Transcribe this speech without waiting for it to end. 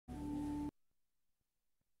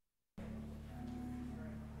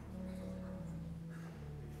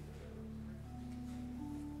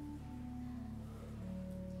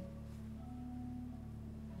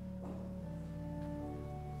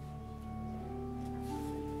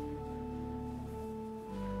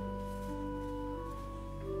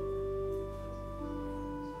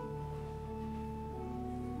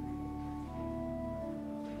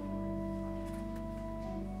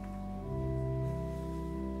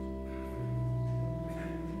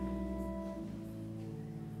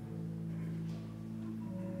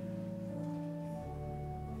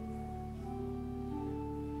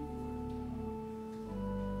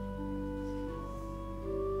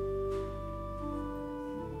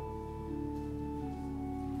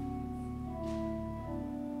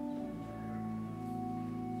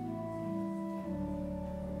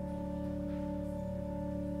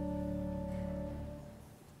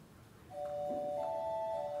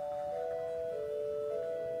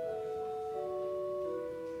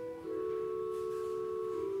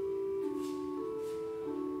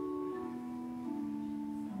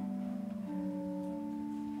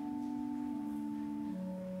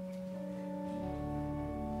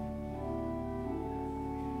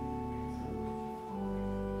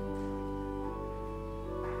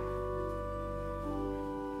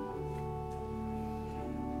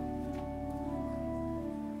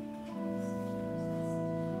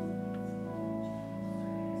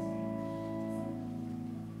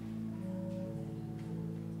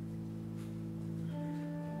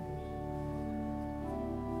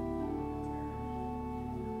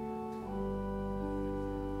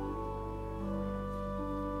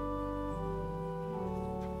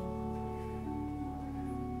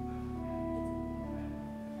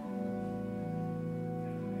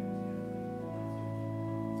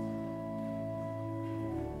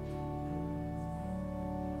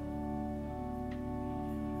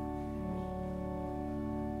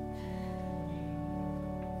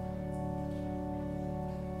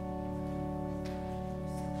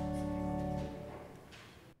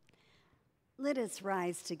Let us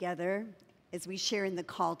rise together as we share in the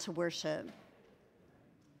call to worship.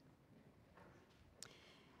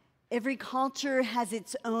 Every culture has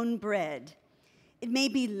its own bread. It may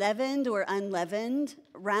be leavened or unleavened,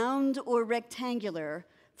 round or rectangular,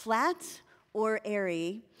 flat or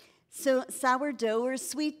airy, so sourdough or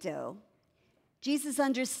sweet dough. Jesus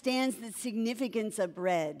understands the significance of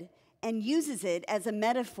bread and uses it as a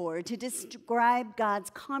metaphor to describe God's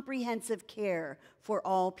comprehensive care for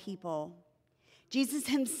all people. Jesus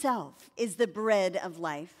himself is the bread of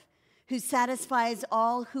life, who satisfies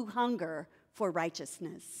all who hunger for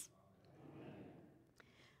righteousness.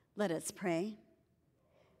 Let us pray.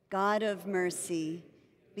 God of mercy,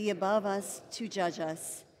 be above us to judge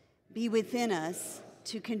us, be within us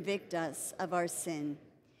to convict us of our sin.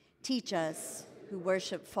 Teach us, who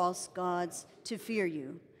worship false gods, to fear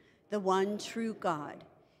you, the one true God.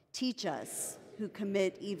 Teach us, who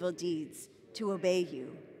commit evil deeds, to obey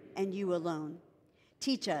you and you alone.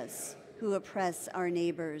 Teach us, who oppress our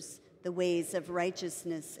neighbors, the ways of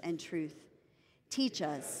righteousness and truth. Teach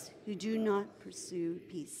us, who do not pursue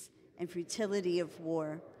peace and futility of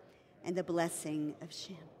war and the blessing of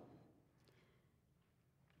shame.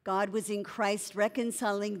 God was in Christ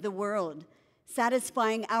reconciling the world,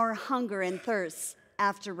 satisfying our hunger and thirst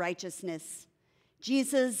after righteousness.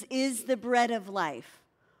 Jesus is the bread of life.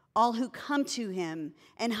 All who come to him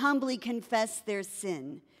and humbly confess their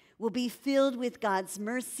sin will be filled with God's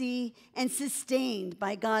mercy and sustained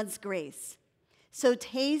by God's grace. So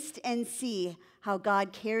taste and see how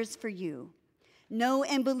God cares for you. Know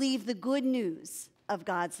and believe the good news of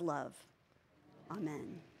God's love.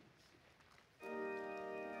 Amen.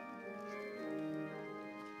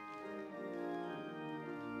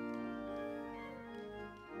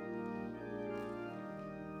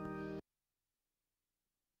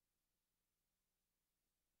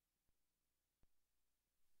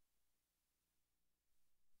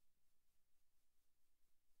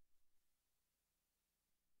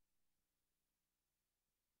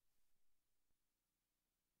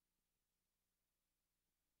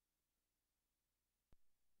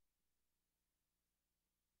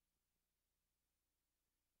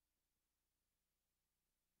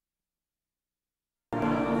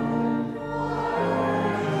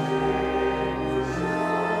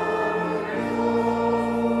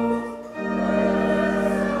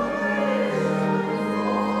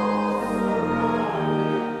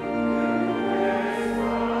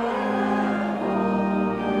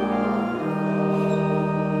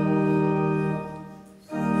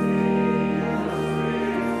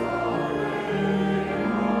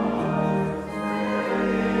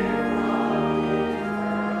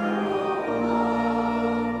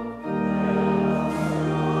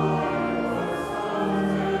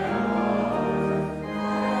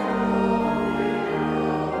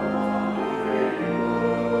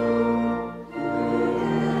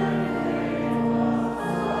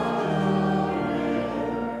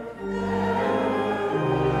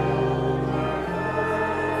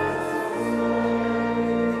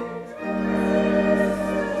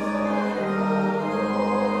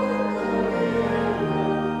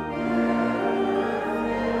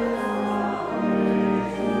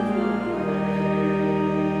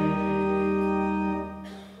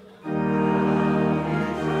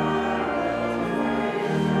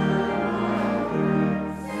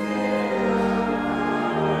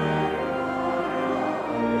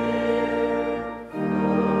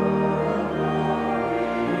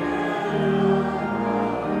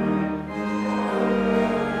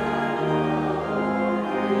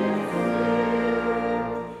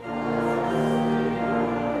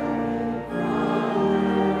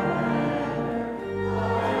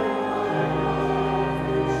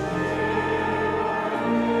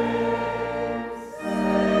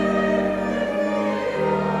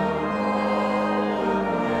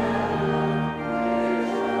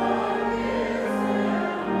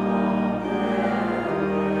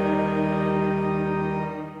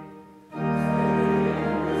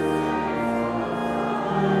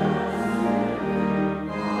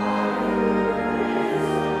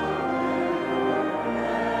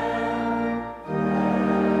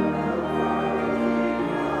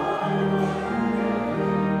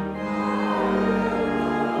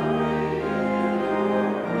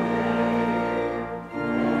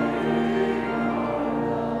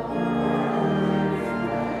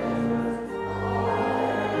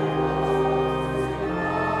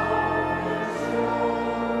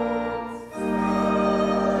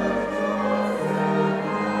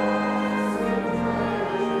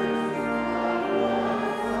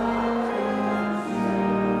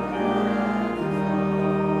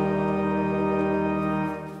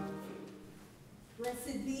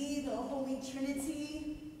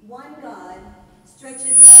 Trinity, one God,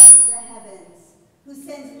 stretches out the heavens, who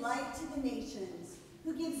sends light to the nations,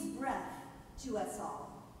 who gives breath to us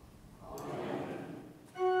all. Amen.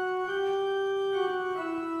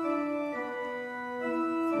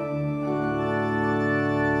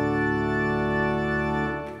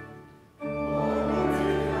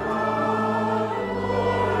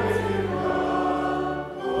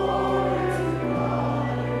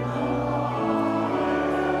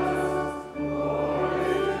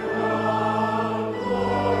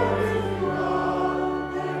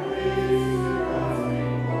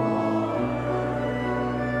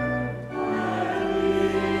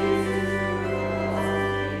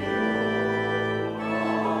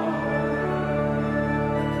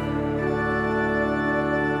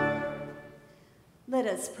 Let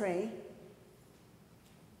us pray.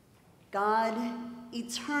 God,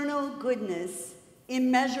 eternal goodness,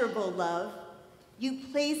 immeasurable love, you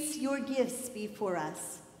place your gifts before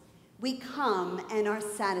us. We come and are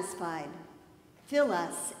satisfied. Fill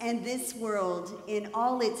us and this world in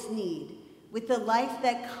all its need with the life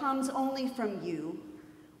that comes only from you.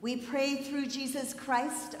 We pray through Jesus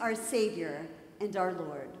Christ, our Savior and our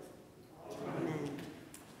Lord. Amen.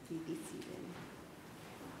 You be seated.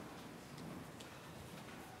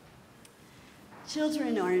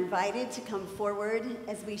 Children are invited to come forward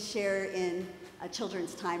as we share in a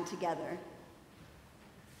children's time together.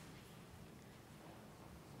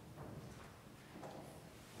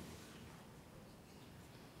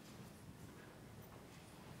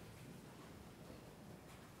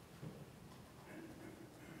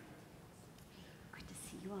 Good to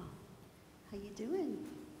see you all. How you doing?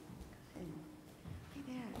 Good. Hey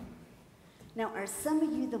there. Now, are some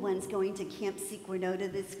of you the ones going to Camp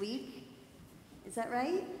Sequanota this week? Is that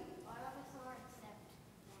right? All of us are except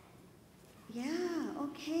Ben. Yeah,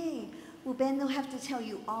 okay. Well, Ben, they'll have to tell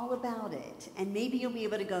you all about it, and maybe you'll be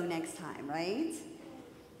able to go next time, right?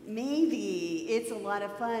 Maybe. It's a lot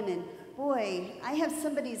of fun, and boy, I have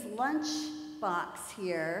somebody's lunch box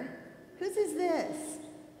here. Whose is this?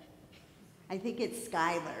 I think it's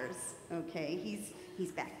Skylar's. Okay,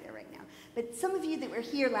 he's back there right now. But some of you that were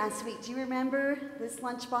here last week, do you remember this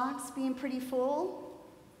lunch box being pretty full?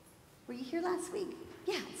 Were you here last week?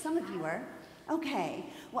 Yeah, some of you were. Okay,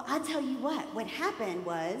 well, I'll tell you what happened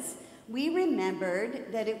was we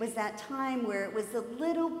remembered that it was that time where it was the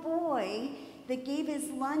little boy that gave his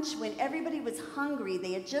lunch when everybody was hungry.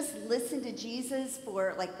 They had just listened to Jesus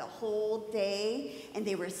for like the whole day, and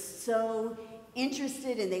they were so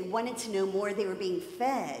interested and they wanted to know more. They were being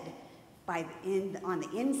fed on the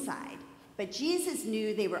inside. But Jesus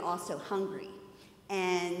knew they were also hungry,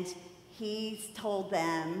 and he told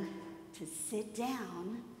them to sit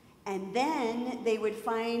down, and then they would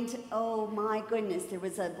find, oh my goodness, there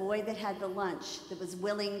was a boy that had the lunch that was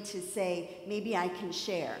willing to say, maybe I can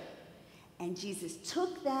share. And Jesus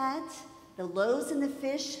took that, the loaves and the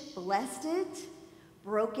fish, blessed it,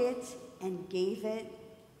 broke it, and gave it.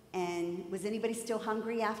 And was anybody still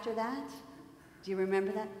hungry after that? Do you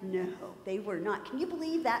remember that? No, they were not. Can you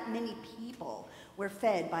believe that many people were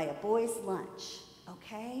fed by a boy's lunch?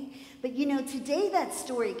 Okay? But you know, today that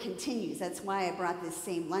story continues. That's why I brought this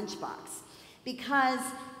same lunchbox. Because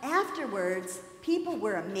afterwards, people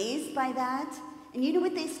were amazed by that. And you know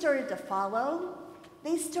what they started to follow?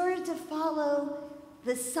 They started to follow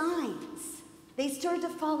the signs. They started to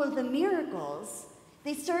follow the miracles.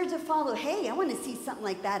 They started to follow, hey, I want to see something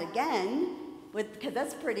like that again. Because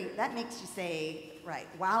that makes you say, right,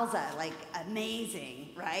 wowza, like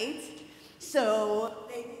amazing, right? So,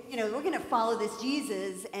 we're going to follow this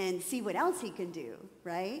Jesus and see what else he can do,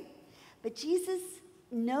 right? But Jesus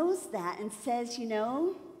knows that and says,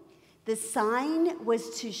 the sign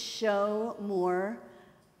was to show more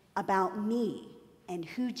about me and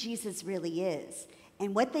who Jesus really is.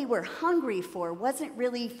 And what they were hungry for wasn't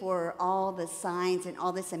really for all the signs and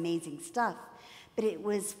all this amazing stuff, but it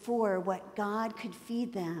was for what God could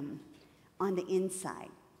feed them on the inside.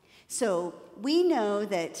 So we know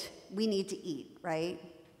that we need to eat, right?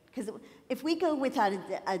 Because if we go without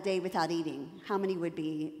a day without eating, how many would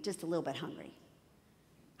be just a little bit hungry?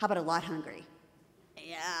 How about a lot hungry?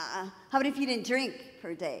 Yeah. How about if you didn't drink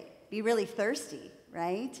for a day? Be really thirsty,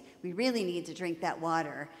 right? We really need to drink that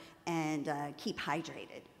water and keep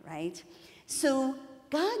hydrated, right? So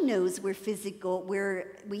God knows we're physical,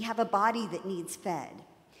 we have a body that needs fed.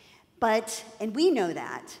 And we know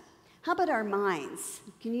that. How about our minds?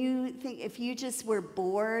 Can you think if you just were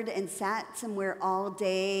bored and sat somewhere all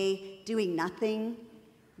day doing nothing,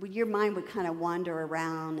 your mind would kind of wander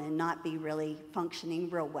around and not be really functioning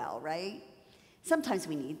real well, right? Sometimes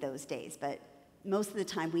we need those days, but most of the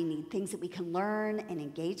time we need things that we can learn and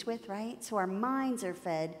engage with, right? So our minds are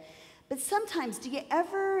fed. But sometimes, do you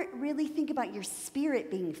ever really think about your spirit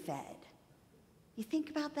being fed? You think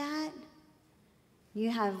about that? You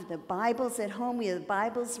have the Bibles at home. We have the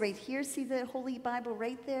Bibles right here. See the Holy Bible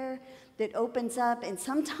right there that opens up. And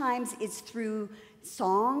sometimes it's through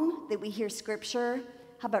song that we hear scripture.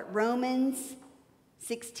 How about Romans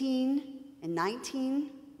 16 and 19?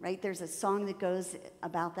 Right? There's a song that goes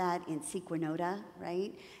about that in Sequanota,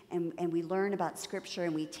 right? And we learn about scripture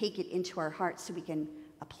and we take it into our hearts so we can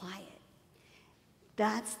apply it.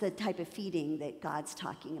 That's the type of feeding that God's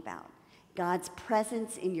talking about. God's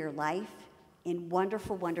presence in your life in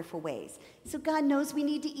wonderful, wonderful ways. So God knows we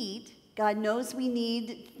need to eat. God knows we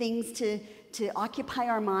need things to occupy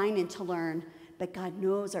our mind and to learn. But God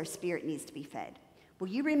knows our spirit needs to be fed. Will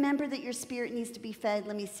you remember that your spirit needs to be fed?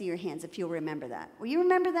 Let me see your hands if you'll remember that. Will you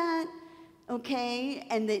remember that? Okay.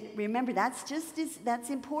 And that, remember, that's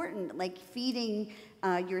important, like feeding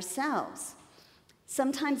yourselves.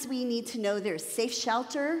 Sometimes we need to know there's safe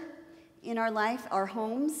shelter in our life. Our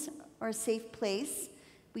homes are a safe place.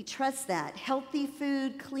 We trust that. Healthy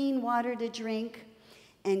food, clean water to drink,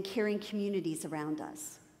 and caring communities around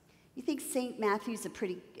us. You think St. Matthew's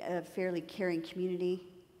a fairly caring community?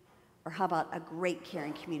 Or how about a great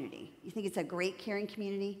caring community? You think it's a great caring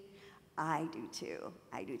community? I do too.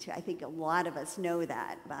 I do too. I think a lot of us know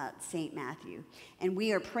that about St. Matthew. And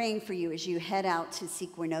we are praying for you as you head out to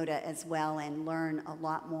Sequanota as well and learn a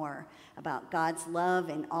lot more about God's love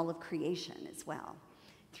and all of creation as well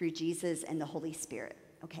through Jesus and the Holy Spirit.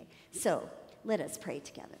 Okay, so let us pray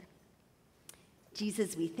together.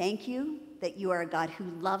 Jesus, we thank you that you are a God who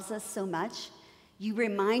loves us so much. You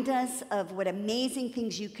remind us of what amazing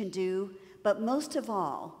things you can do, but most of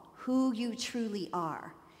all, who you truly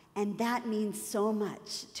are. And that means so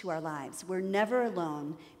much to our lives. We're never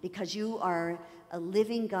alone because you are a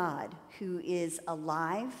living God who is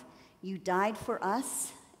alive. You died for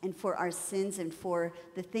us and for our sins and for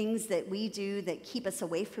the things that we do that keep us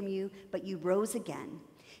away from you, but you rose again.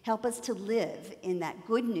 Help us to live in that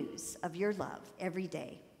good news of your love every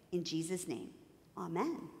day. In Jesus' name,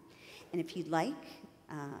 amen. And if you'd like,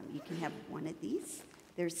 you can have one of these.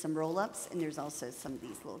 There's some roll-ups, and there's also some of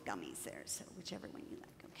these little gummies there, so whichever one you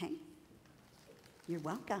like, okay? You're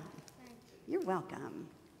welcome. You're welcome.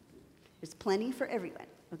 There's plenty for everyone,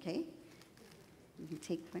 okay? You can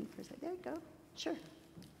take one for a second. There you go. Sure.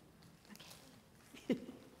 Okay.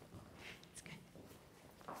 It's good.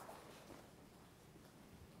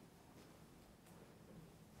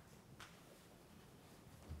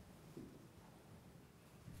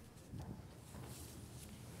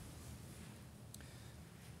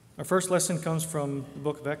 Our first lesson comes from the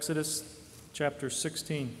book of Exodus, chapter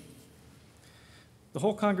 16. The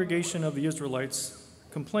whole congregation of the Israelites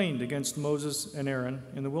complained against Moses and Aaron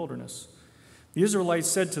in the wilderness. The Israelites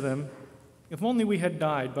said to them, "If only we had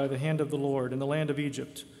died by the hand of the Lord in the land of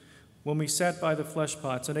Egypt, when we sat by the flesh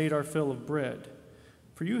pots and ate our fill of bread.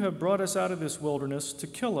 For you have brought us out of this wilderness to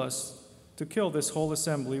kill this whole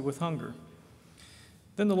assembly with hunger."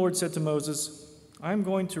 Then the Lord said to Moses, "I am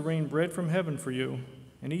going to rain bread from heaven for you,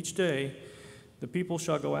 and each day the people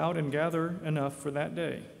shall go out and gather enough for that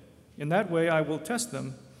day. In that way I will test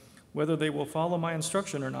them, whether they will follow my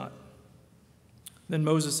instruction or not." Then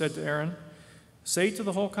Moses said to Aaron, "Say to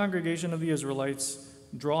the whole congregation of the Israelites,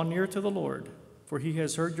 'Draw near to the Lord, for he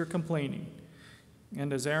has heard your complaining.'"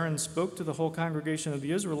 And as Aaron spoke to the whole congregation of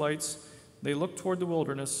the Israelites, they looked toward the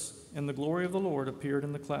wilderness, and the glory of the Lord appeared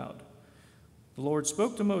in the cloud. The Lord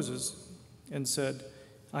spoke to Moses and said,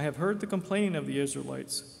 "I have heard the complaining of the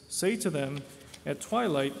Israelites. Say to them, 'At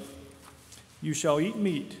twilight you shall eat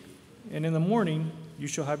meat, and in the morning you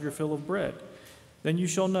shall have your fill of bread. Then you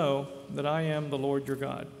shall know that I am the Lord your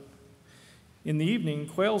God.'" In the evening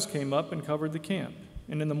quails came up and covered the camp,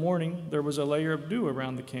 and in the morning there was a layer of dew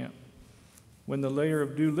around the camp. When the layer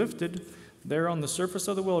of dew lifted, there on the surface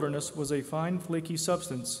of the wilderness was a fine flaky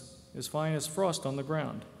substance, as fine as frost on the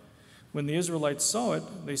ground. When the Israelites saw it,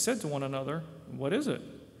 they said to one another, "What is it?"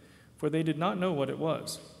 For they did not know what it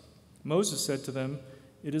was. Moses said to them,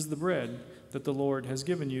 "It is the bread that the Lord has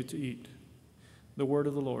given you to eat." The word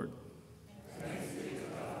of the Lord. Thanks be to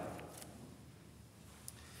God.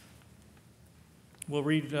 We'll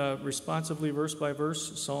read responsively, verse by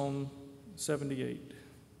verse, Psalm 78.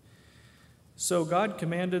 So God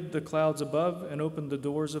commanded the clouds above and opened the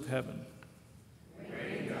doors of heaven.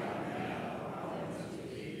 Rain down manna on them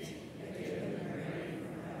to eat, and give them rain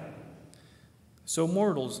from heaven. So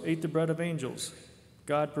mortals ate the bread of angels.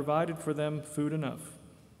 God provided for them food enough.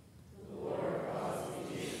 The Lord caused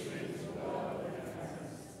the east wind to blow in the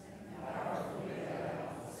heavens, and powerfully let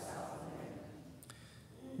out the south wind.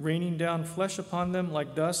 raining down flesh upon them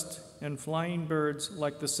like dust, and flying birds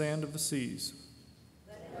like the sand of the seas.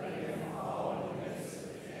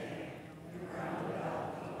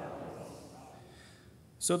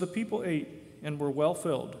 So the people ate and were well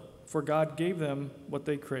filled, for God gave them what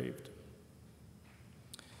they craved.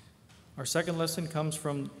 Our second lesson comes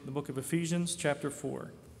from the book of Ephesians, chapter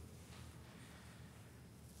 4.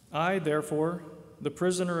 I, therefore, the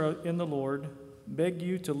prisoner in the Lord, beg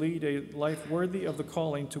you to lead a life worthy of the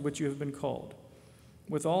calling to which you have been called,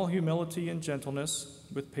 with all humility and gentleness,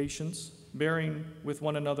 with patience, bearing with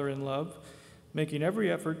one another in love, making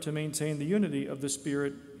every effort to maintain the unity of the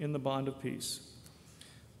Spirit in the bond of peace.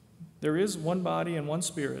 There is one body and one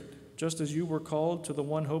Spirit, just as you were called to the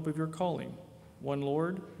one hope of your calling, one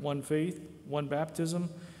Lord, one faith, one baptism,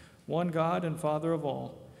 one God and Father of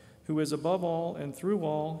all, who is above all and through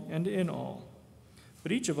all and in all.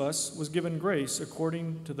 But each of us was given grace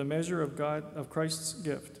according to the measure of Christ's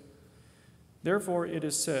gift. Therefore it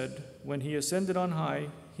is said, when he ascended on high,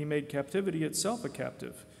 he made captivity itself a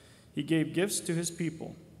captive. He gave gifts to his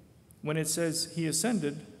people. When it says he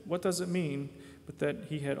ascended, what does it mean but that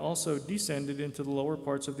he had also descended into the lower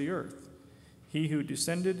parts of the earth? He who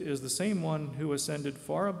descended is the same one who ascended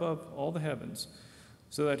far above all the heavens,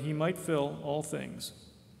 so that he might fill all things.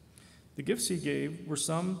 The gifts he gave were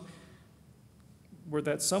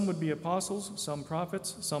that some would be apostles, some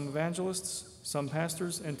prophets, some evangelists, some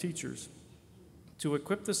pastors and teachers, to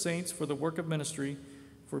equip the saints for the work of ministry,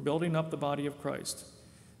 for building up the body of Christ,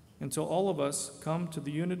 until all of us come to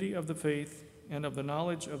the unity of the faith and of the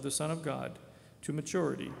knowledge of the Son of God, to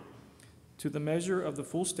maturity, to the measure of the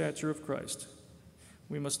full stature of Christ.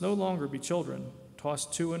 We must no longer be children,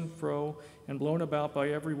 tossed to and fro and blown about by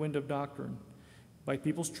every wind of doctrine, by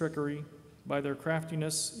people's trickery, by their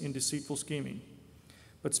craftiness in deceitful scheming.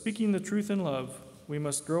 But speaking the truth in love, we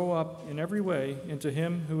must grow up in every way into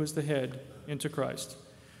him who is the head, into Christ,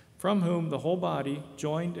 from whom the whole body,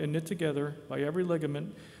 joined and knit together by every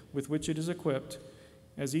ligament with which it is equipped,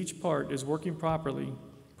 as each part is working properly,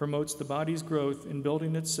 promotes the body's growth in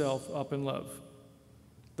building itself up in love.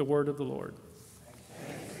 The word of the Lord.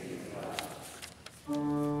 Thanks be to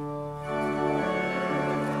God.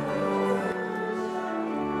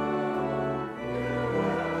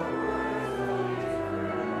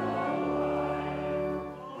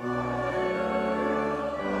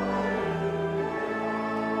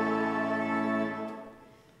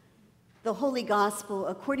 The Holy Gospel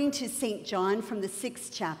according to St. John from the 6th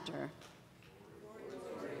chapter.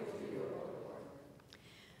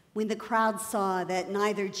 When the crowd saw that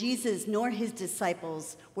neither Jesus nor his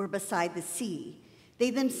disciples were beside the sea, they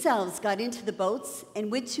themselves got into the boats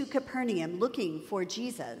and went to Capernaum looking for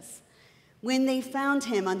Jesus. When they found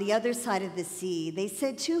him on the other side of the sea, they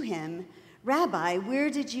said to him, "Rabbi,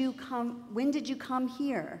 when did you come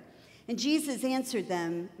here?" And Jesus answered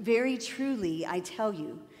them, "Very truly, I tell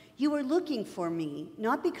you, you are looking for me,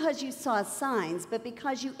 not because you saw signs, but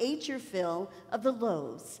because you ate your fill of the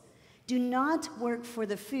loaves. Do not work for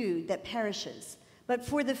the food that perishes, but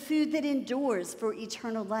for the food that endures for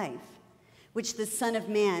eternal life, which the Son of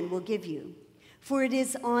Man will give you. For it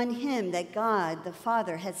is on him that God the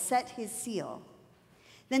Father has set his seal."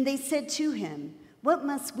 Then they said to him, "What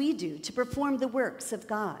must we do to perform the works of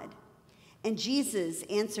God?" And Jesus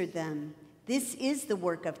answered them, "This is the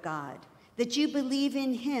work of God, that you believe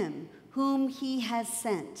in him whom he has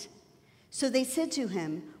sent." So they said to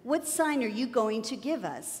him, "What sign are you going to give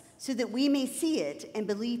us, so that we may see it and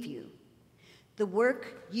believe you?" "The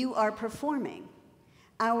work you are performing.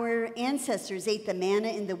 Our ancestors ate the manna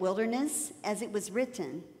in the wilderness, as it was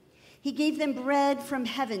written, 'He gave them bread from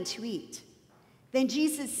heaven to eat.'" Then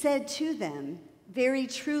Jesus said to them, "Very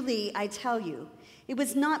truly, I tell you, it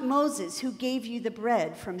was not Moses who gave you the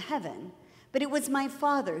bread from heaven, but it was my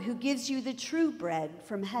Father who gives you the true bread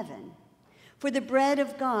from heaven. For the bread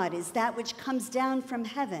of God is that which comes down from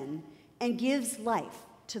heaven and gives life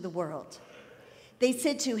to the world." They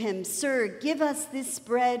said to him, "Sir, give us this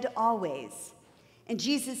bread always." And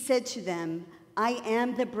Jesus said to them, "I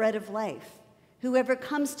am the bread of life. Whoever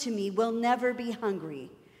comes to me will never be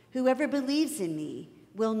hungry. Whoever believes in me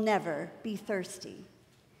will never be thirsty."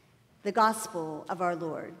 The Gospel of our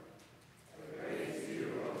Lord. Praise to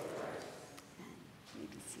you, O Christ. You may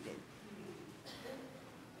be seated.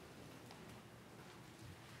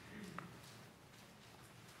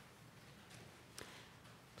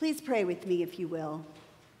 Please pray with me, if you will.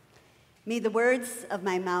 May the words of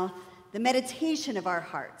my mouth, the meditation of our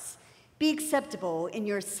hearts, be acceptable in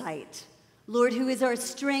your sight, Lord, who is our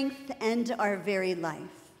strength and our very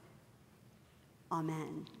life.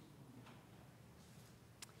 Amen.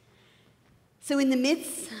 So in the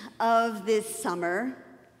midst of this summer,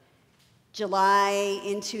 July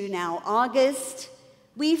into now August,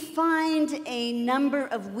 we find a number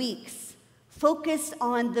of weeks focused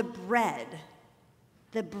on the bread,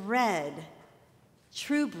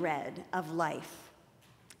 true bread of life,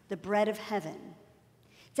 the bread of heaven.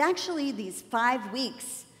 It's actually these 5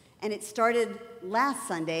 weeks, and it started last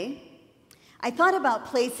Sunday. I thought about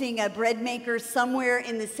placing a bread maker somewhere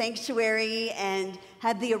in the sanctuary and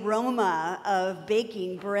have the aroma of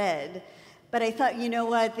baking bread. But I thought, you know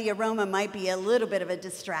what, the aroma might be a little bit of a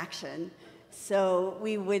distraction, so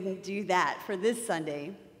we wouldn't do that for this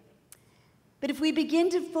Sunday. But if we begin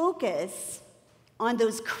to focus on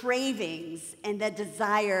those cravings and that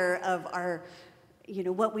desire of our,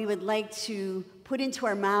 what we would like to put into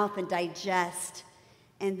our mouth and digest,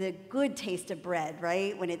 and the good taste of bread,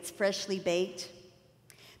 right, when it's freshly baked.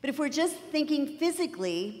 But if we're just thinking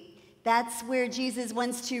physically, that's where Jesus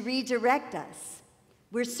wants to redirect us.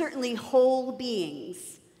 We're certainly whole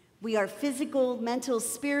beings. We are physical, mental,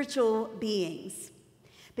 spiritual beings.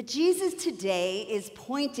 But Jesus today is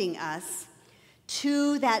pointing us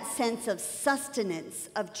to that sense of sustenance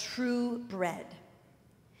of true bread.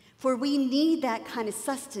 For we need that kind of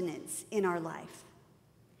sustenance in our life.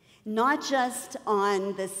 Not just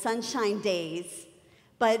on the sunshine days,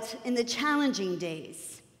 but in the challenging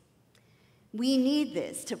days. We need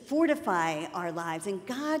this to fortify our lives, and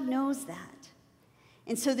God knows that.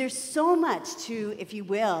 And so there's so much to, if you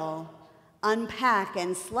will, unpack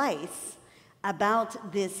and slice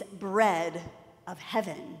about this bread of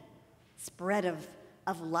heaven, this bread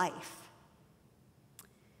of life.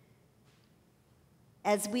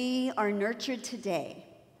 As we are nurtured today,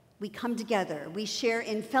 we come together, we share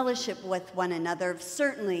in fellowship with one another.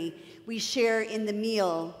 Certainly, we share in the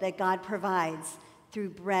meal that God provides through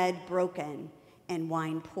bread broken and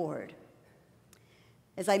wine poured.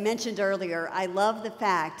 As I mentioned earlier, I love the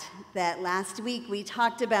fact that last week we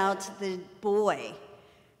talked about the boy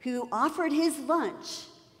who offered his lunch,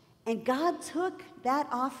 and God took that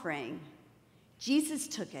offering. Jesus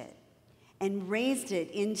took it and raised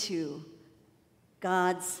it into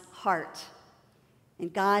God's heart.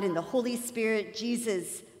 And God and the Holy Spirit,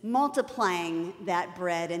 Jesus, multiplying that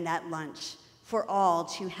bread and that lunch for all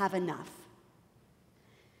to have enough.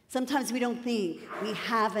 Sometimes we don't think we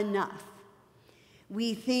have enough.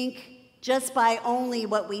 We think just by only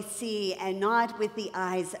what we see and not with the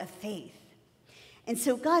eyes of faith. And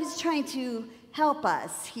so God is trying to help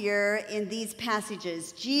us here in these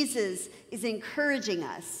passages. Jesus is encouraging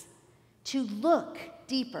us to look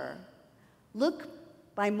deeper, look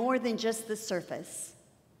by more than just the surface,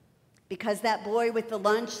 because that boy with the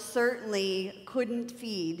lunch certainly couldn't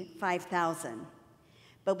feed 5,000.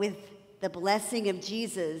 But with the blessing of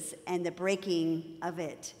Jesus and the breaking of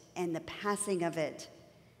it and the passing of it,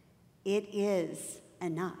 it is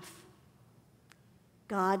enough.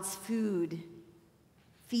 God's food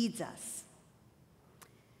feeds us.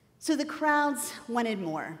 So the crowds wanted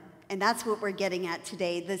more, and that's what we're getting at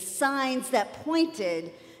today. The signs that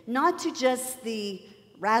pointed not to just the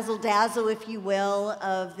razzle-dazzle, if you will,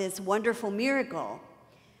 of this wonderful miracle,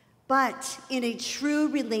 but in a true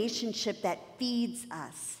relationship that feeds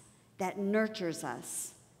us, that nurtures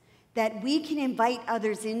us, that we can invite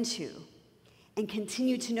others into and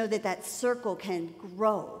continue to know that that circle can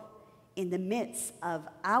grow in the midst of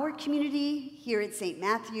our community here at St.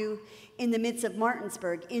 Matthew, in the midst of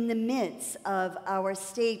Martinsburg, in the midst of our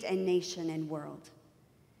state and nation and world.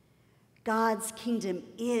 God's kingdom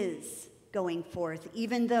is going forth,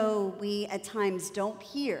 even though we at times don't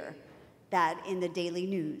hear that in the daily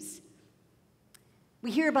news.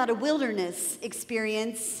 We hear about a wilderness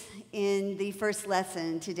experience in the first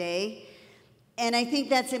lesson today, and I think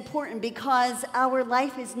that's important because our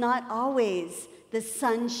life is not always the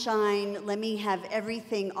sunshine, let me have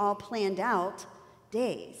everything all planned out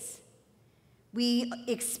days. We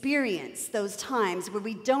experience those times where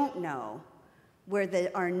we don't know where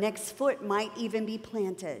our next foot might even be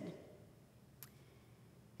planted.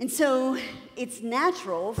 And so it's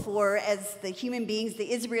natural for, as the human beings,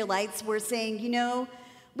 the Israelites were saying,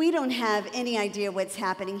 we don't have any idea what's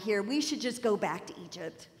happening here. We should just go back to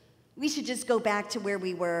Egypt. We should just go back to where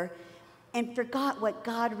we were, and forgot what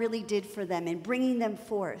God really did for them in bringing them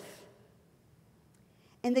forth.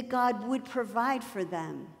 And that God would provide for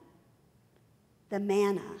them the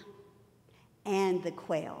manna and the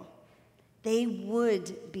quail. They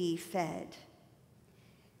would be fed.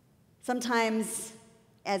 Sometimes,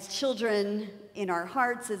 as children in our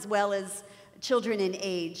hearts as well as children in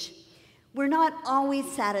age, we're not always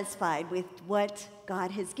satisfied with what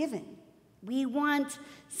God has given. We want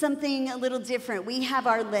something a little different. We have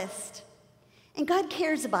our list. And God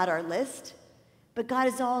cares about our list, But God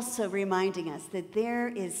is also reminding us that there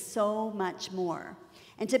is so much more,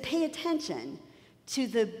 and to pay attention to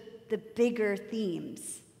the bigger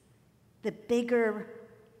themes, the bigger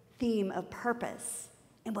theme of purpose,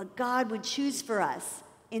 and what God would choose for us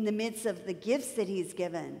in the midst of the gifts that he's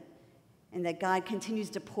given and that God continues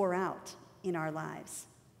to pour out in our lives.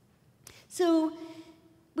 So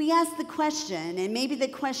we asked the question, and maybe the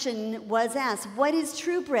question was asked, what is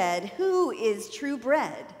true bread? Who is true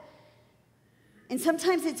bread? And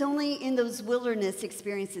sometimes it's only in those wilderness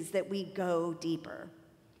experiences that we go deeper.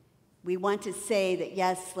 We want to say that,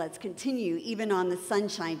 yes, let's continue, even on the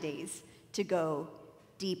sunshine days, to go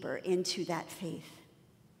deeper into that faith.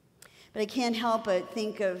 But I can't help but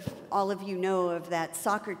think of, all of you know of that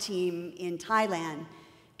soccer team in Thailand,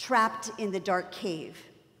 trapped in the dark cave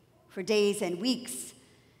for days and weeks,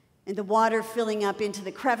 and the water filling up into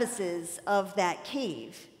the crevices of that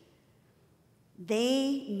cave.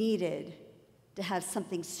 They needed to have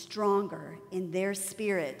something stronger in their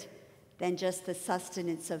spirit than just the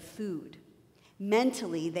sustenance of food.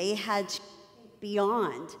 Mentally, they had to think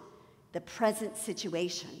beyond the present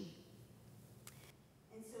situation.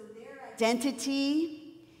 And so their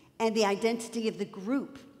identity and the identity of the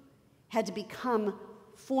group had to become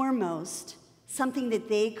foremost, something that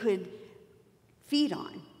they could feed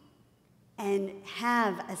on and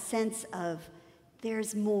have a sense of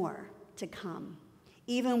there's more to come,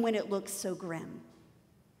 even when it looks so grim.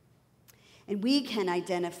 And we can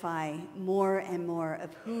identify more and more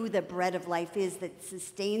of who the bread of life is that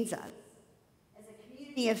sustains us. As a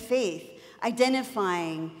community of faith,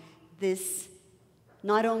 identifying this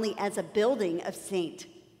not only as a building of St.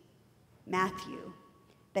 Matthew,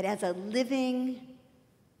 but as a living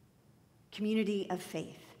community of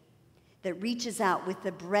faith that reaches out with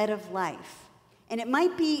the bread of life. And it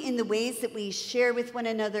might be in the ways that we share with one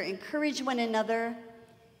another, encourage one another.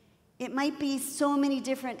 It might be so many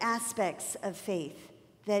different aspects of faith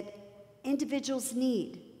that individuals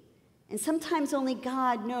need. And sometimes only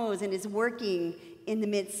God knows and is working in the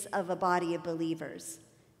midst of a body of believers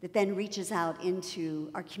that then reaches out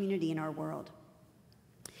into our community and our world.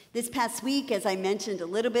 This past week, as I mentioned a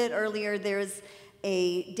little bit earlier, there's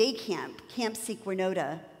a day camp, Camp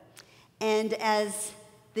Sequanota. And as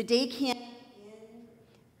the day camp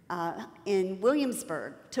in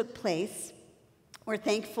Williamsburg took place, we're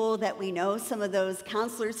thankful that we know some of those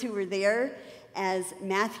counselors who were there, as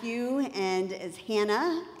Matthew and as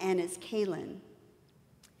Hannah and as Kaylin.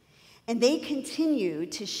 And they continue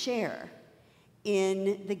to share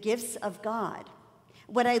in the gifts of God.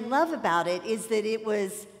 What I love about it is that it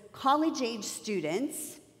was college-age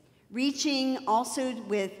students reaching also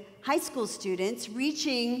with high school students,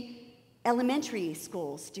 reaching elementary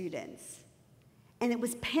school students. And it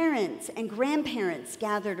was parents and grandparents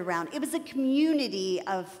gathered around. It was a community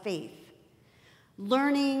of faith,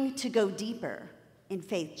 learning to go deeper in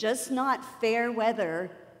faith, just not fair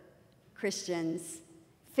weather Christians,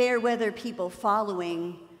 fair weather people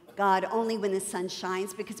following God only when the sun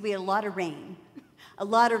shines, because we had a lot of rain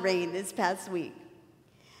this past week.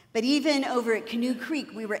 But even over at Canoe Creek,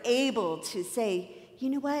 we were able to say,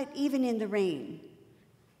 you know what, even in the rain,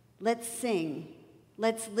 let's sing,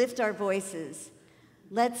 let's lift our voices.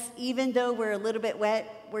 Let's, even though we're a little bit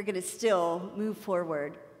wet, we're going to still move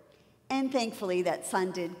forward. And thankfully, that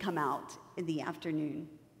sun did come out in the afternoon.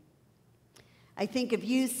 I think of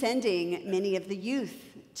you sending many of the youth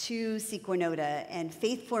to Sequanota and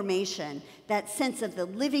faith formation, that sense of the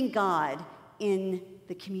living God in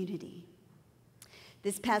the community.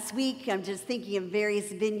 This past week, I'm just thinking of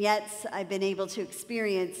various vignettes I've been able to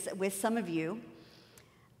experience with some of you.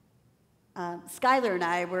 Skylar and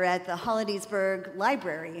I were at the Hollidaysburg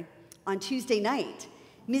Library on Tuesday night.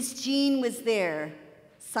 Miss Jean was there,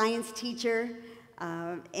 science teacher,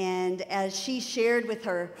 and as she shared with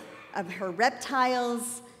her of her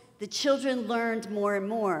reptiles, the children learned more and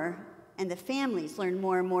more, and the families learned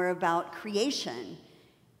more and more about creation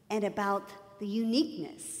and about the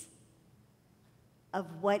uniqueness of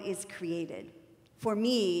what is created. For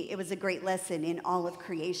me, it was a great lesson in all of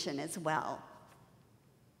creation as well.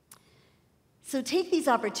 So take these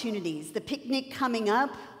opportunities, the picnic coming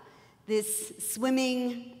up, this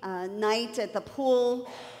swimming night at the pool,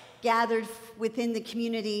 gathered within the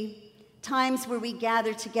community, times where we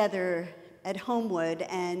gather together at Homewood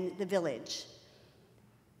and the village,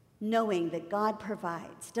 knowing that God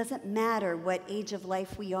provides. Doesn't matter what age of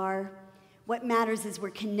life we are. What matters is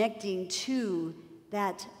we're connecting to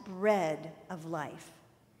that bread of life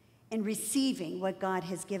and receiving what God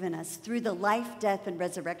has given us through the life, death, and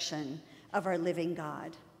resurrection of our living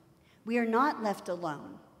God. We are not left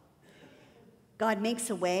alone. God makes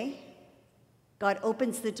a way. God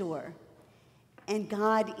opens the door. And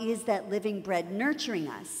God is that living bread nurturing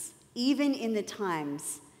us, even in the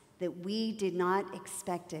times that we did not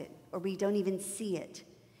expect it or we don't even see it.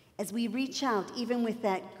 As we reach out, even with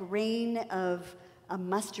that grain of a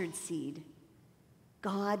mustard seed,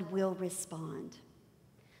 God will respond.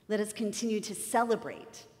 Let us continue to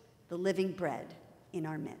celebrate the living bread in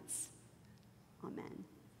our midst. Amen.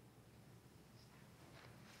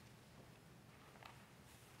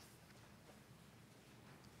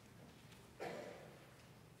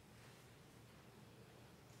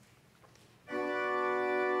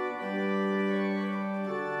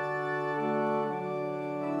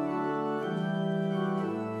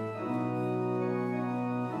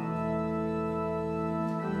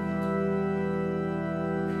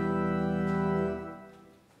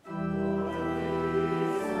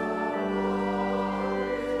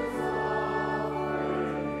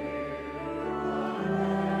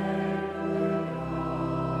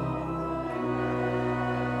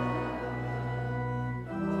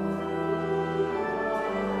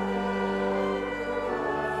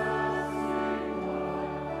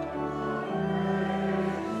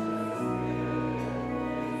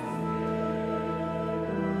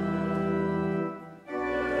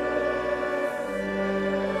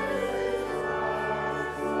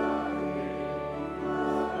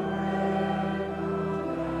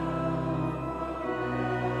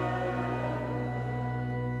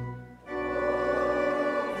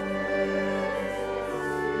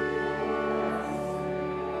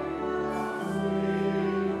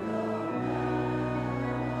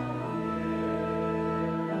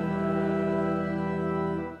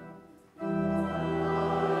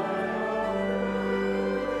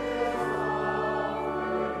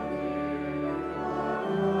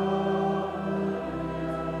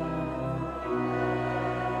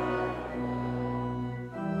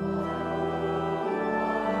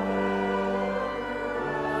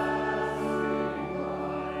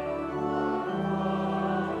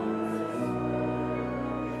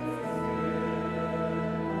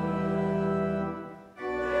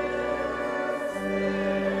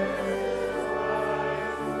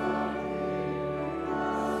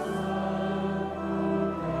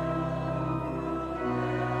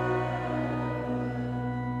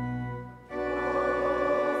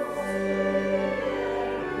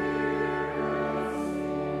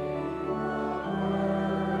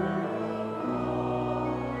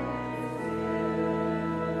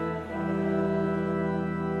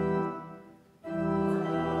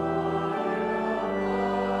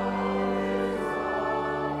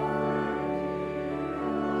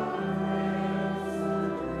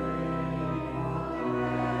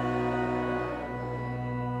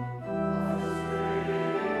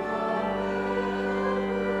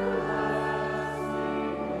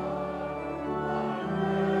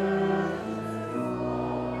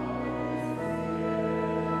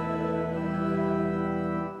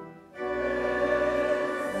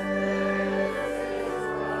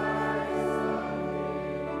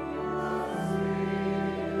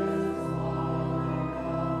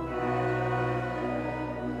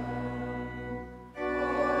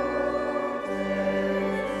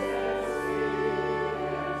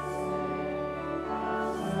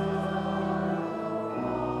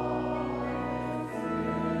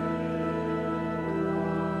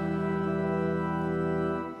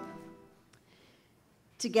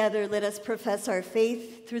 Together, let us profess our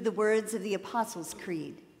faith through the words of the Apostles'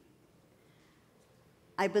 Creed.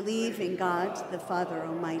 I believe in God, the Father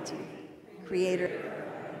Almighty, creator.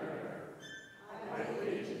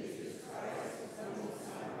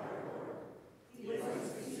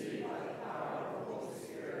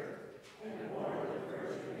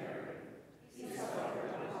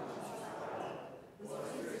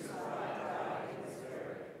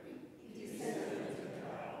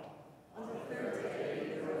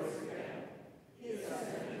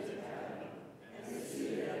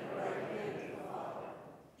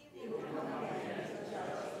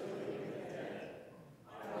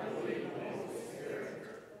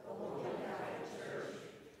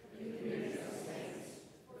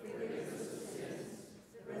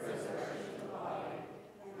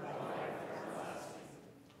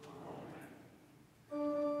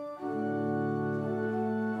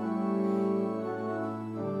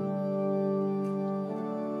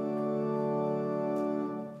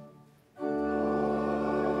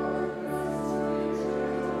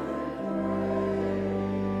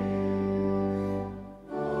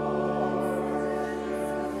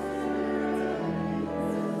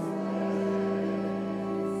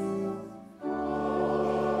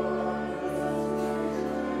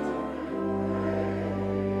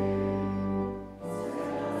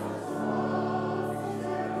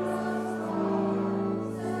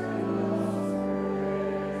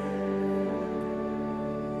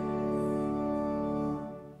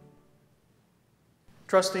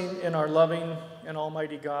 Trusting in our loving and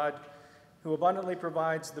almighty God, who abundantly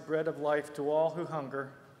provides the bread of life to all who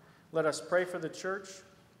hunger, let us pray for the church,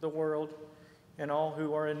 the world, and all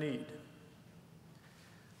who are in need.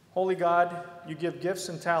 Holy God, you give gifts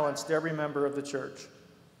and talents to every member of the church.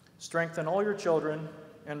 Strengthen all your children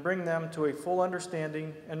and bring them to a full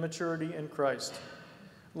understanding and maturity in Christ.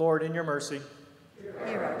 Lord, in your mercy,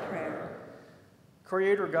 Hear our prayer.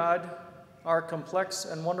 Creator God, our complex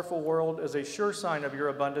and wonderful world is a sure sign of your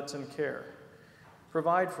abundance and care.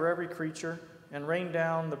 Provide for every creature and rain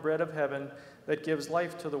down the bread of heaven that gives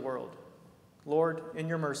life to the world. Lord, in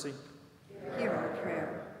your mercy, Hear our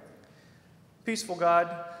prayer. Peaceful God,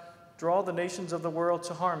 draw the nations of the world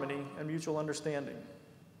to harmony and mutual understanding.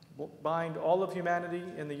 Bind all of humanity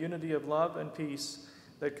in the unity of love and peace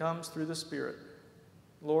that comes through the Spirit.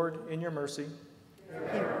 Lord, in your mercy,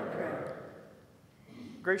 Hear our prayer.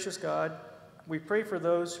 Gracious God, we pray for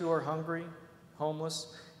those who are hungry,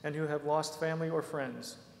 homeless, and who have lost family or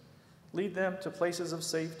friends. Lead them to places of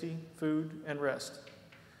safety, food, and rest.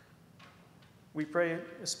 We pray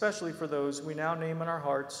especially for those we now name in our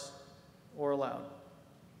hearts or aloud.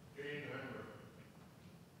 Jane Henry,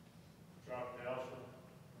 Chuck Nelson,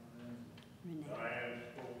 Renee. Diane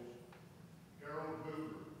Scholes, Carol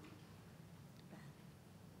Hoover,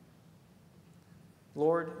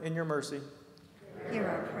 Lord, in your mercy, Hear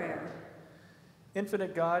our prayer.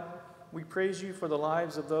 Infinite God, we praise you for the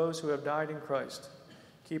lives of those who have died in Christ.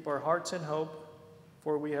 Keep our hearts in hope,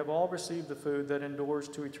 for we have all received the food that endures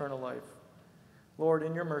to eternal life. Lord,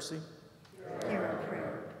 in your mercy, Hear our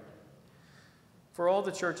prayer. for all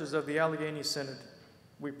the churches of the Allegheny Synod,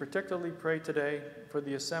 we particularly pray today for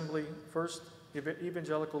the Assembly First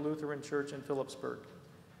Evangelical Lutheran Church in Phillipsburg.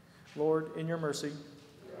 Lord, in your mercy,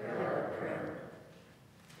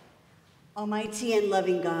 Almighty and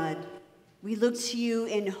loving God, we look to you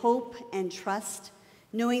in hope and trust,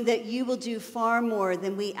 knowing that you will do far more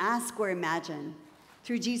than we ask or imagine.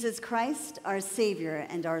 Through Jesus Christ, our Savior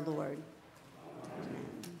and our Lord.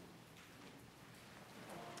 Amen.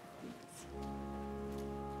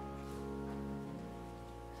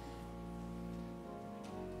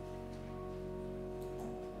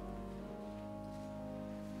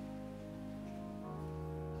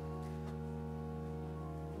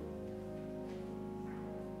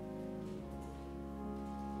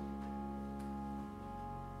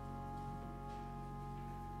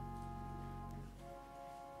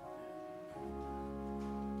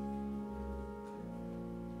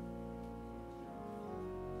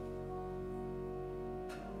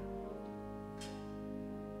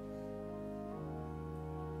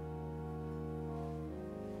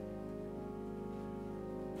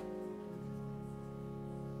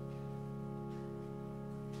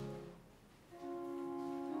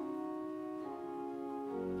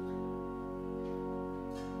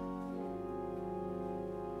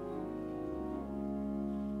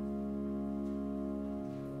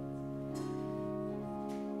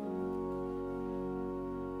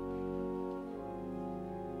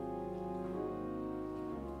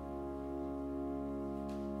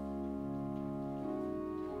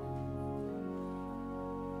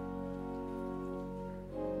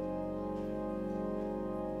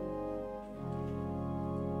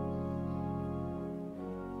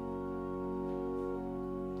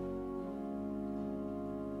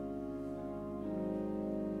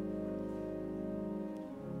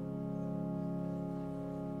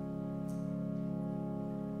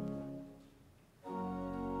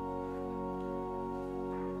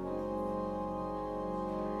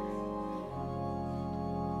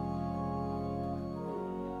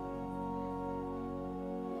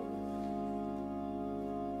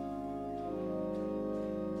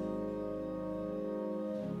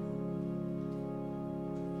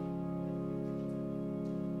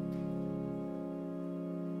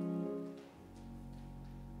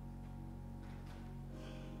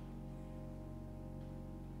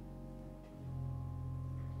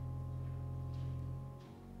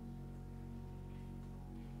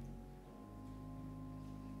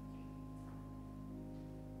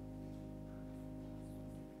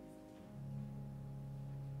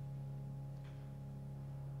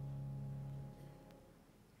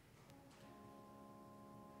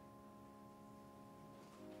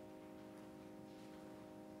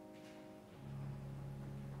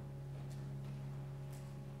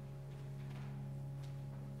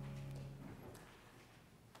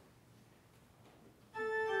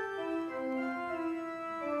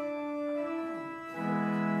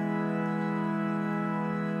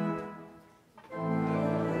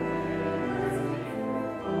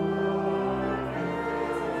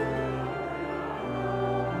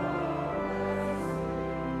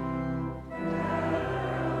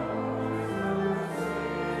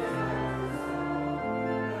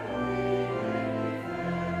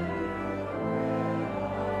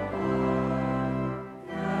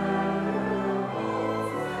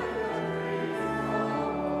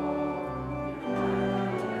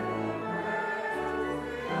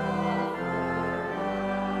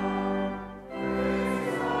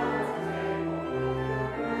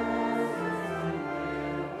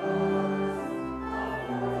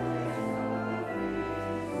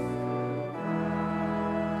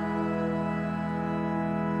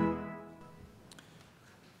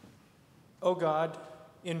 O God,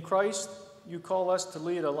 in Christ you call us to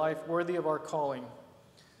lead a life worthy of our calling.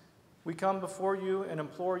 We come before you and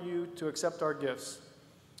implore you to accept our gifts.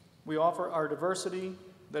 We offer our diversity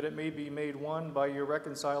that it may be made one by your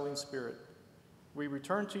reconciling Spirit. We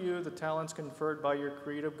return to you the talents conferred by your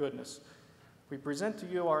creative goodness. We present to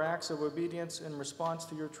you our acts of obedience in response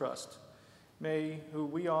to your trust. May who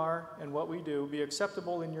we are and what we do be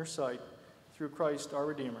acceptable in your sight through Christ our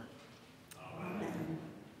Redeemer. Amen.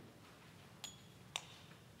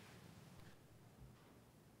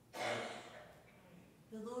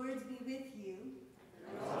 The Lord be with you.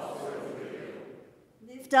 And also with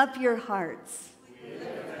you. Lift up your hearts.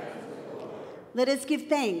 Let us give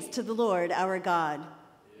thanks to the Lord our God.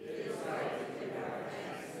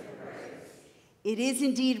 It is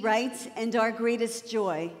indeed right and our greatest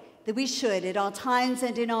joy that we should, at all times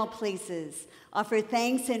and in all places, offer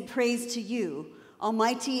thanks and praise to you,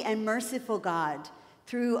 Almighty and merciful God,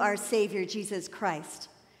 through our Savior Jesus Christ.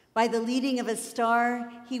 By the leading of a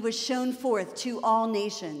star, he was shown forth to all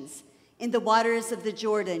nations. In the waters of the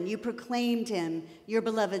Jordan, you proclaimed him your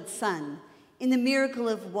beloved Son. In the miracle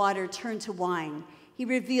of water turned to wine, he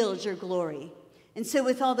revealed your glory. And so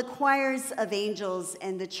with all the choirs of angels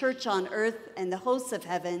and the church on earth and the hosts of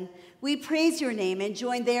heaven, we praise your name and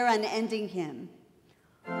join their unending hymn.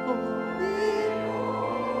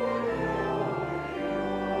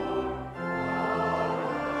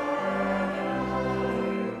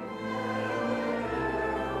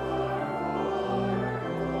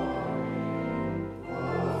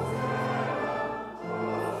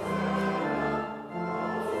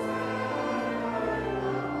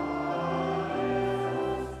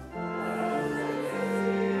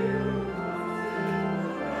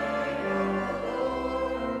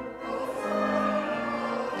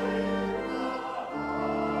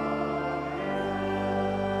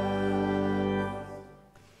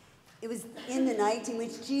 It was in the night in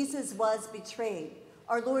which Jesus was betrayed.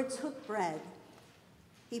 Our Lord took bread.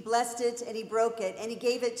 He blessed it and he broke it and he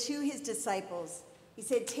gave it to his disciples. He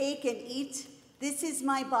said, "Take and eat. This is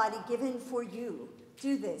my body given for you.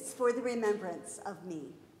 Do this for the remembrance of me."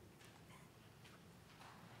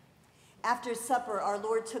 After supper, our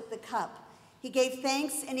Lord took the cup. He gave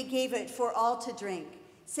thanks and he gave it for all to drink,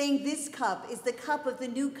 saying, "This cup is the cup of the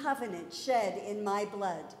new covenant shed in my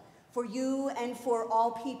blood, for you and for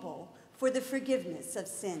all people, for the forgiveness of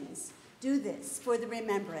sins. Do this for the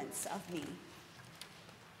remembrance of me."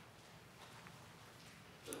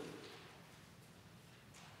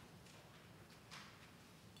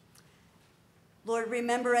 Lord,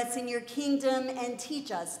 remember us in your kingdom and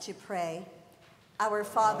teach us to pray. Our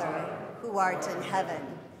Father, who art in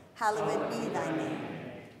heaven, hallowed be thy name.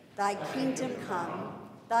 Thy kingdom come,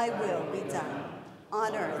 thy will be done,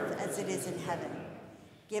 on earth as it is in heaven.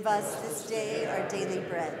 Give us this day our daily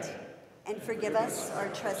bread, and forgive us our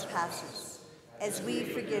trespasses, as we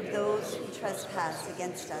forgive those who trespass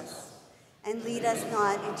against us. And lead us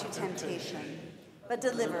not into temptation, but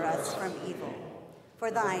deliver us from evil.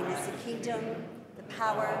 For thine is the kingdom, the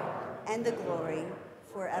power, and the glory,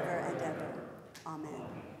 forever and ever. Amen.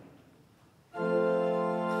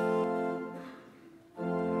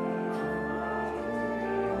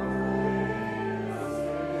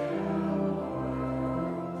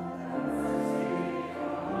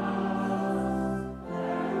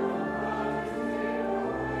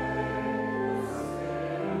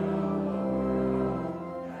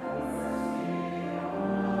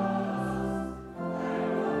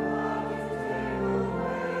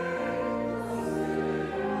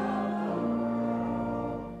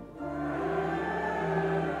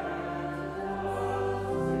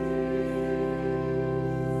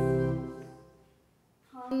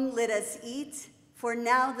 Let us eat, for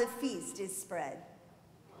now the feast is spread.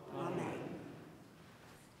 Amen.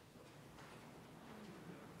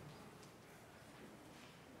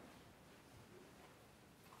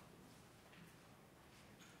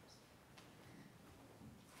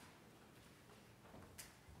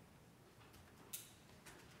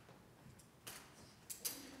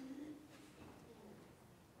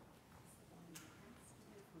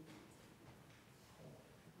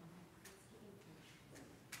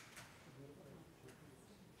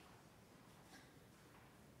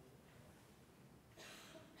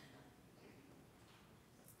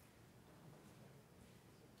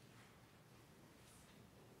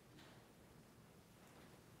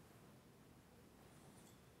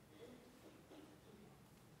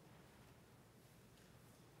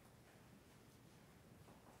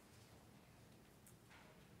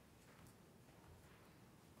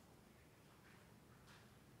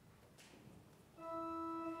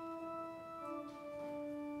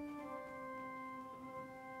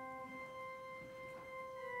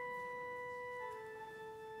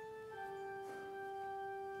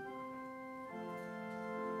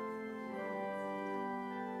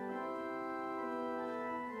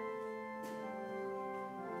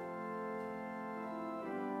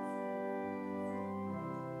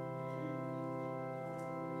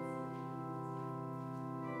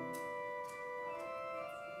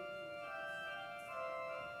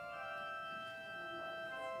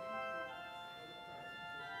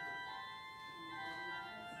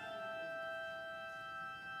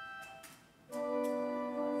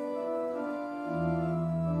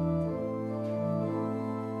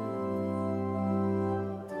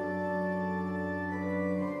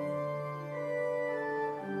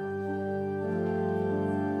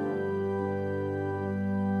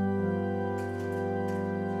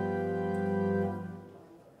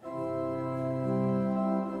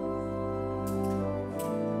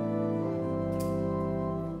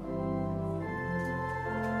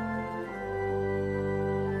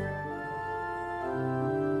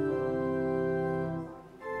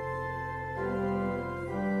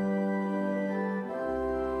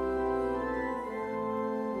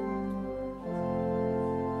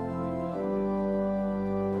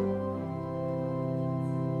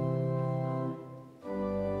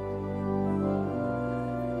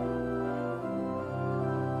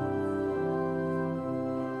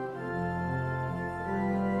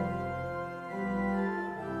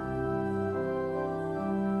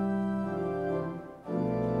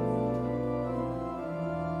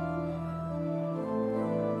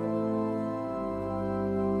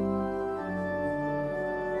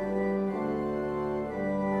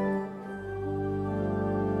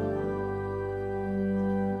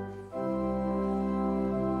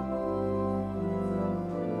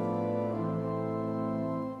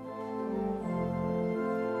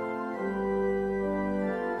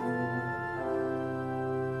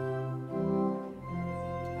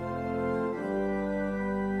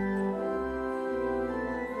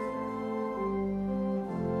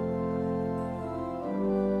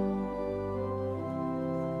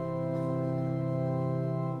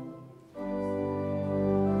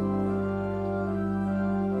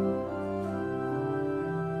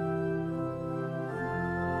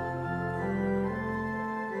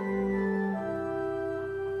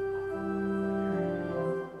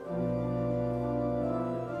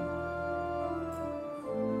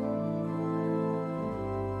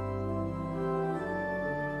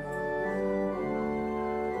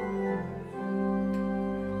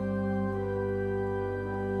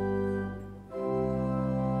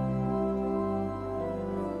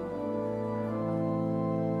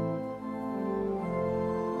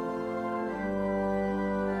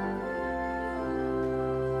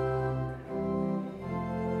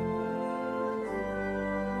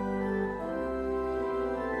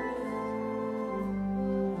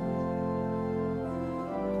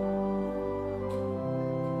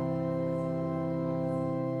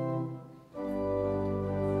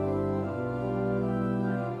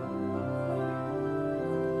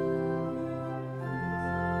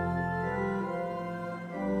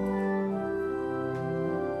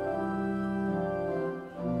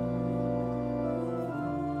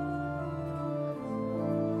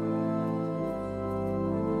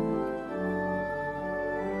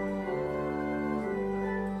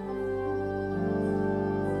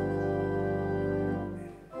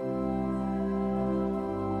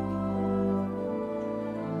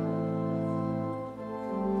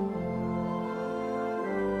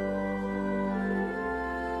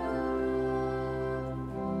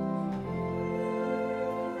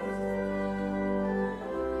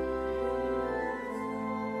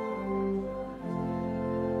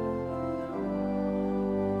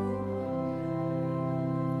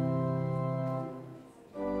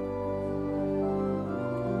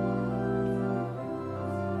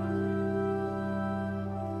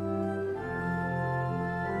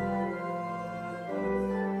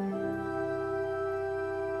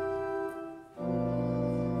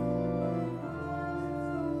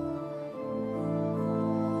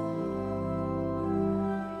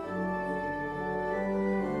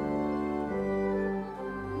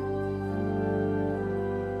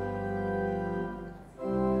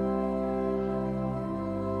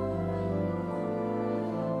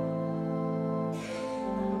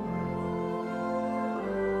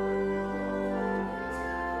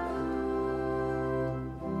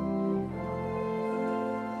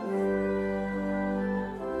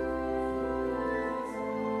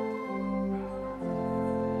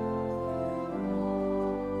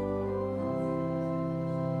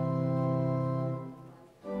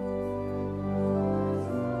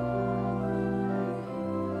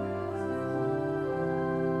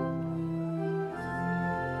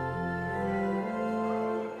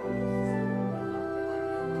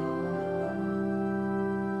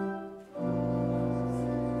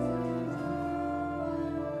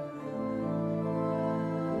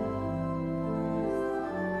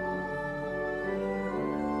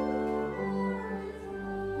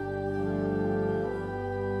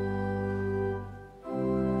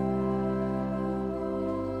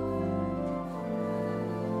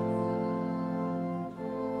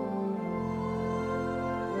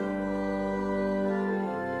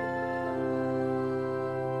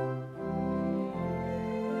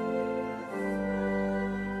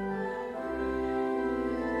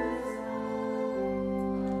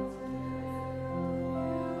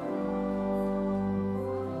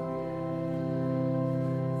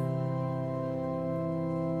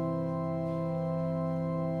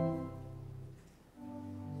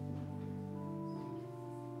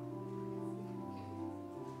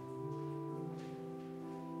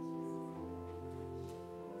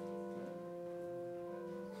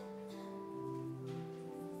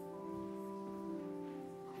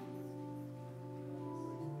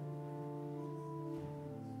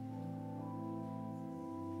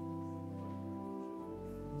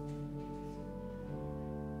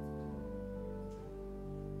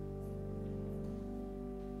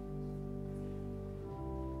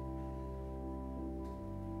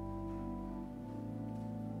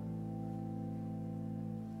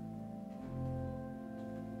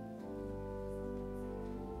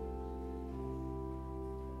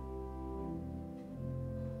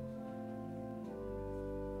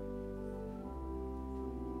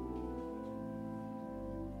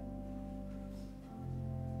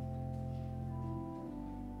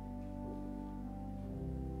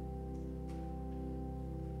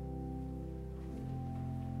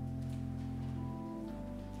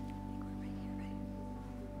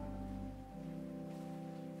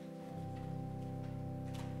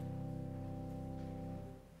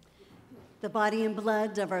 The body and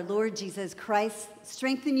blood of our Lord Jesus Christ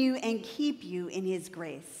strengthen you and keep you in his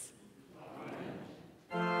grace.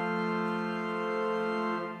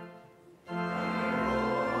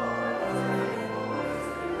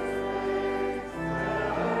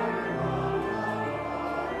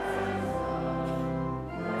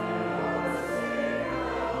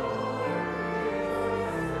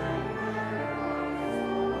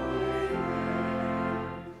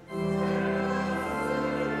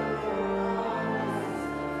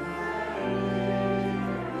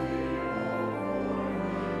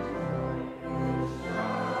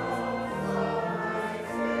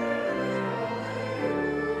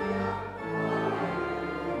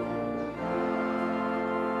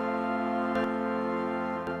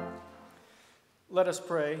 Let us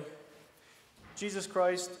pray. Jesus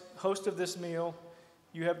Christ, host of this meal,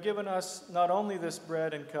 you have given us not only this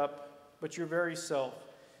bread and cup, but your very self,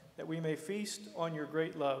 that we may feast on your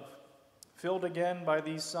great love. Filled again by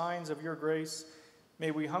these signs of your grace,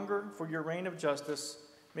 may we hunger for your reign of justice,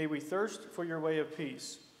 may we thirst for your way of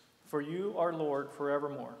peace. For you, our Lord,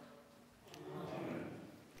 forevermore. Amen.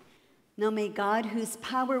 Now may God, whose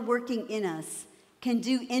power working in us can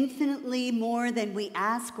do infinitely more than we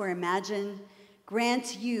ask or imagine,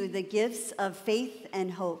 grant you the gifts of faith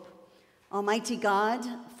and hope. Almighty God,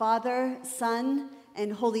 Father, Son,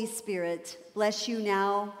 and Holy Spirit, bless you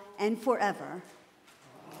now and forever.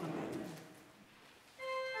 Amen.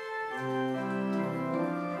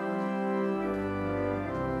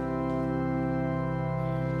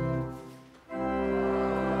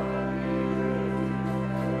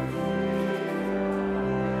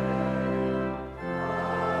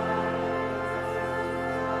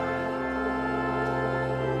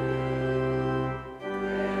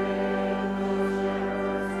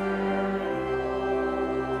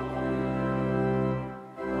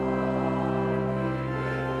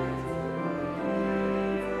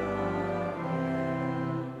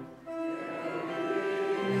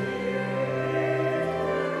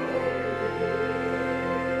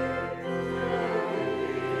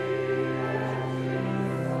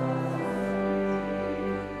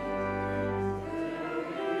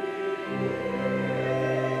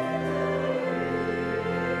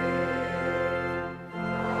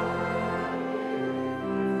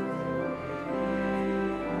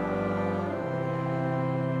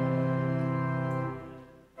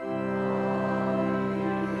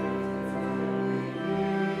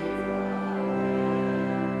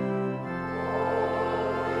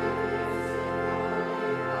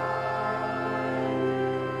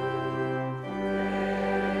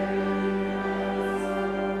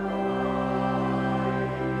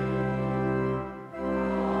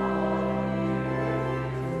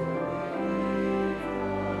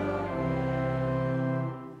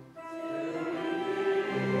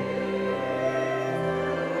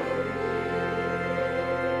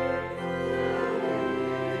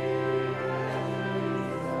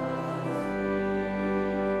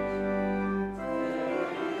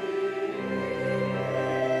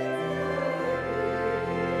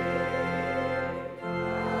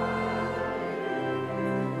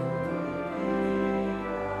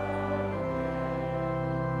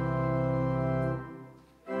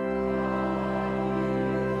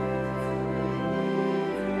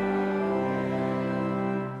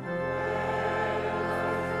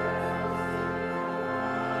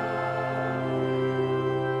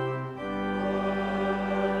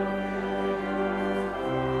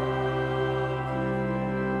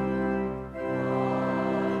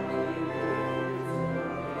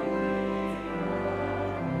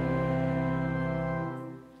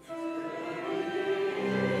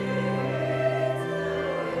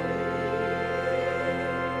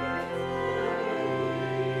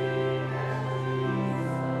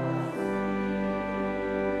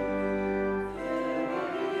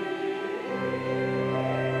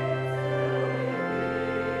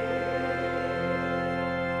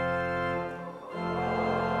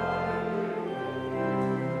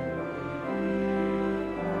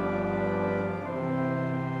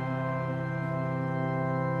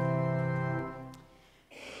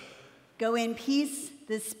 Go in peace.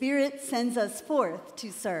 The Spirit sends us forth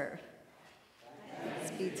to serve.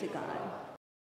 Thanks be to God.